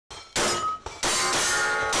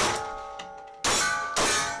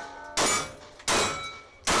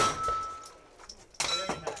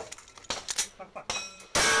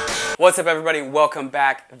What's up, everybody? Welcome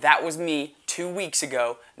back. That was me 2 weeks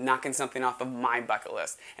ago knocking something off of my bucket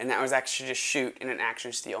list, and that was actually just shoot in an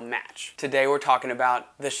action steel match. Today we're talking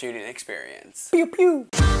about the shooting experience. Pew pew!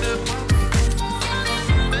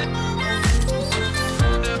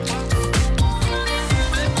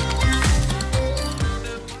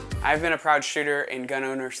 I've been a proud shooter and gun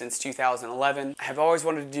owner since 2011. I have always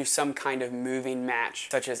wanted to do some kind of moving match,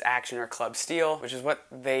 such as action or club steel, which is what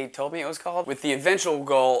they told me it was called, with the eventual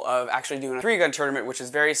goal of actually doing a 3-gun tournament, which is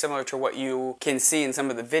very similar to what you can see in some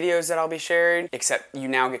of the videos that I'll be sharing, except you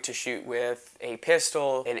now get to shoot with a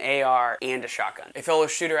pistol, an AR, and a shotgun. A fellow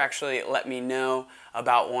shooter actually let me know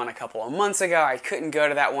about one a couple of months ago. I couldn't go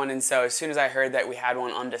to that one, and so as soon as I heard that we had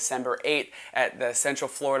one on December 8th at the Central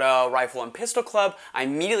Florida Rifle and Pistol Club, I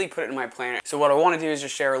immediately put it in my planner. So what I want to do is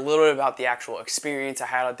just share a little bit about the actual experience I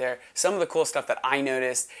had out there, some of the cool stuff that I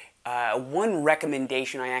noticed, one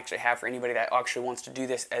recommendation I actually have for anybody that actually wants to do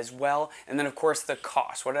this as well, and then of course the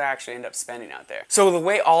cost. What did I actually end up spending out there? So the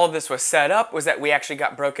way all of this was set up was that we actually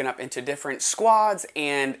got broken up into different squads,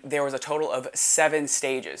 and there was a total of 7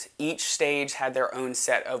 stages. Each stage had their own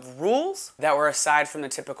set of rules that were aside from the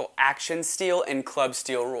typical action steel and club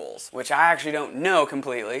steel rules, which I actually don't know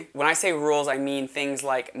completely. When I say rules, I mean things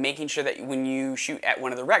like making sure that when you shoot at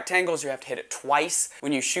one of the rectangles, you have to hit it twice.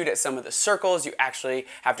 When you shoot at some of the circles, you actually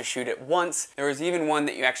have to shoot it once. There was even one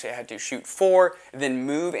that you actually had to shoot 4, then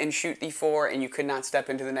move and shoot the 4, and you could not step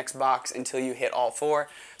into the next box until you hit all 4.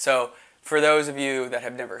 So for those of you that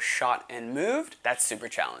have never shot and moved, that's super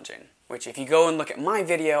challenging. Which, if you go and look at my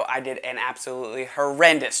video, I did an absolutely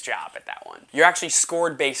horrendous job at that one. You're actually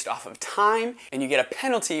scored based off of time, and you get a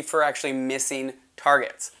penalty for actually missing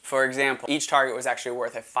targets. For example, each target was actually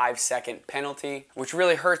worth a 5-second penalty, which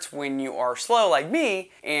really hurts when you are slow like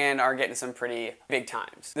me and are getting some pretty big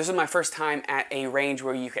times. This was my first time at a range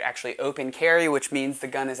where you could actually open carry, which means the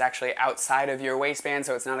gun is actually outside of your waistband,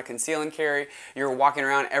 so it's not a conceal and carry. You're walking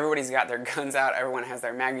around, everybody's got their guns out, everyone has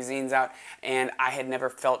their magazines out, and I had never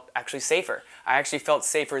felt actually safer. I actually felt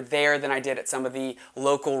safer there than I did at some of the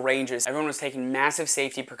local ranges. Everyone was taking massive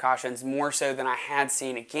safety precautions, more so than I had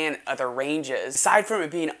seen, again, other ranges. Aside from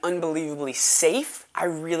it being unbelievably safe, I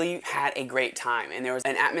really had a great time, and there was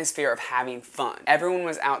an atmosphere of having fun. Everyone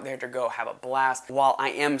was out there to go have a blast. While I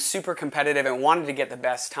am super competitive and wanted to get the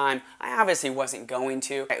best time, I obviously wasn't going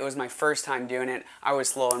to. It was my first time doing it. I was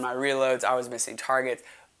slow in my reloads, I was missing targets,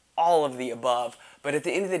 all of the above. But at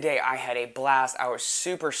the end of the day, I had a blast. I was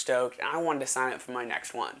super stoked, and I wanted to sign up for my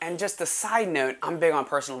next one. And just a side note, I'm big on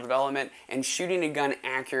personal development, and shooting a gun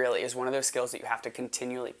accurately is one of those skills that you have to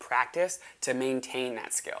continually practice to maintain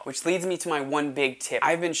that skill. Which leads me to my one big tip.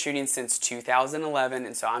 I've been shooting since 2011,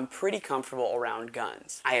 and so I'm pretty comfortable around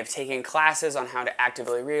guns. I have taken classes on how to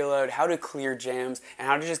actively reload, how to clear jams, and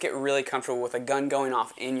how to just get really comfortable with a gun going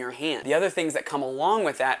off in your hand. The other things that come along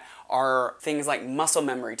with that are things like muscle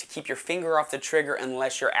memory, to keep your finger off the trigger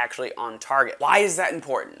unless you're actually on target. Why is that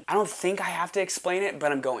important? I don't think I have to explain it, but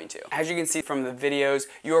I'm going to. As you can see from the videos,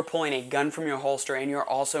 you are pulling a gun from your holster, and you're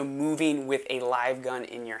also moving with a live gun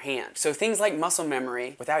in your hand. So things like muscle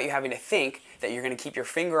memory, without you having to think that you're gonna keep your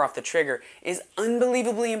finger off the trigger, is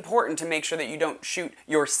unbelievably important to make sure that you don't shoot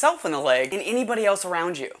yourself in the leg and anybody else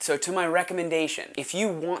around you. So to my recommendation, if you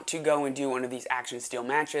want to go and do one of these action steel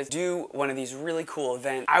matches, do one of these really cool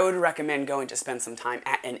events, I would recommend going to spend some time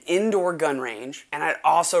at an indoor gun range, and I'd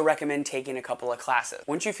also recommend taking a couple of classes.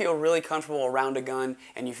 Once you feel really comfortable around a gun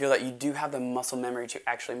and you feel that you do have the muscle memory to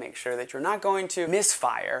actually make sure that you're not going to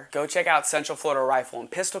misfire, go check out Central Florida Rifle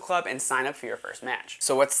and Pistol Club and sign up for your first match.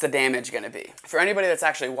 So what's the damage gonna be? For anybody that's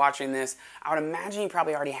actually watching this, I would imagine you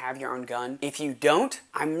probably already have your own gun. If you don't,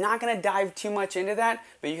 I'm not gonna dive too much into that,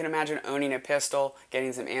 but you can imagine owning a pistol,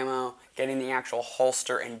 getting some ammo, getting the actual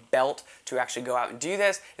holster and belt to actually go out and do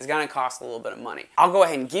this is gonna cost a little bit of money. I'll go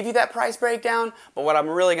ahead and give you that price breakdown, but what I'm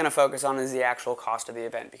really gonna focus on is the actual cost of the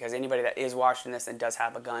event, because anybody that is watching this and does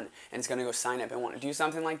have a gun and is gonna go sign up and want to do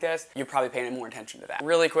something like this, you're probably paying more attention to that.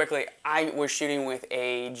 Really quickly, I was shooting with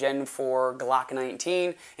a Gen 4 Glock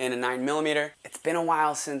 19 in a 9mm. It's been a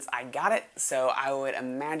while since I got it, so I would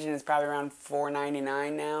imagine it's probably around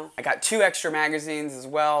 $4.99 now. I got 2 extra magazines as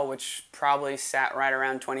well, which probably sat right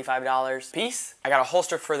around $25 a piece. I got a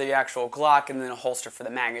holster for the actual Glock and then a holster for the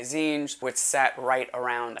magazines, which sat right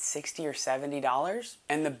around $60 or $70.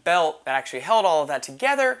 And the belt that actually held all of that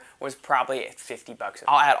together was probably 50 bucks.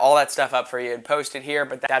 I'll add all that stuff up for you and post it here,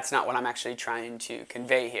 but that's not what I'm actually trying to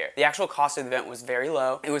convey here. The actual cost of the event was very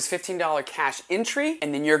low. It was $15 cash entry,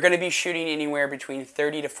 and then you're gonna be shooting anywhere between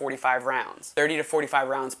 30 to 45 rounds. 30 to 45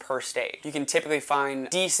 rounds per stage. You can typically find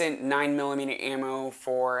decent 9mm ammo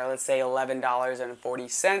for, let's say,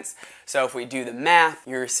 $11.40. So if we do the math,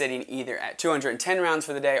 you're sitting either at 210 rounds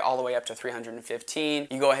for the day all the way up to 315.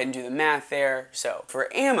 You go ahead and do the math there. So for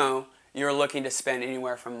ammo, you're looking to spend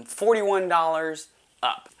anywhere from $41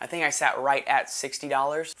 up. I think I sat right at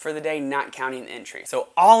 $60 for the day, not counting the entry. So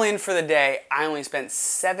all in for the day, I only spent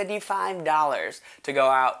 $75 to go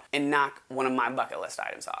out and knock one of my bucket list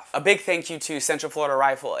items off. A big thank you to Central Florida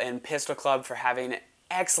Rifle and Pistol Club for having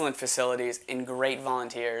excellent facilities and great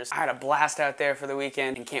volunteers. I had a blast out there for the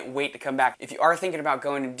weekend and can't wait to come back. If you are thinking about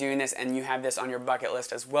going and doing this and you have this on your bucket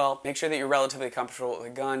list as well, make sure that you're relatively comfortable with a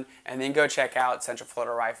gun and then go check out Central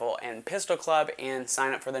Florida Rifle and Pistol Club and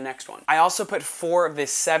sign up for the next one. I also put 4 of the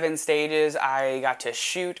 7 stages I got to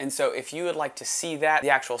shoot, and so if you would like to see that, the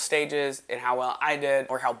actual stages and how well I did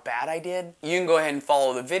or how bad I did, you can go ahead and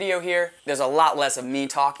follow the video here. There's a lot less of me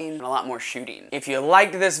talking and a lot more shooting. If you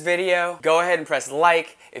liked this video, go ahead and press like.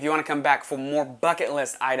 If you want to come back for more bucket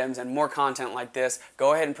list items and more content like this,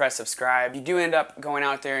 go ahead and press subscribe. If you do end up going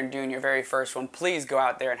out there and doing your very first one, please go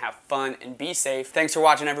out there and have fun and be safe. Thanks for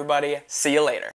watching, everybody. See you later.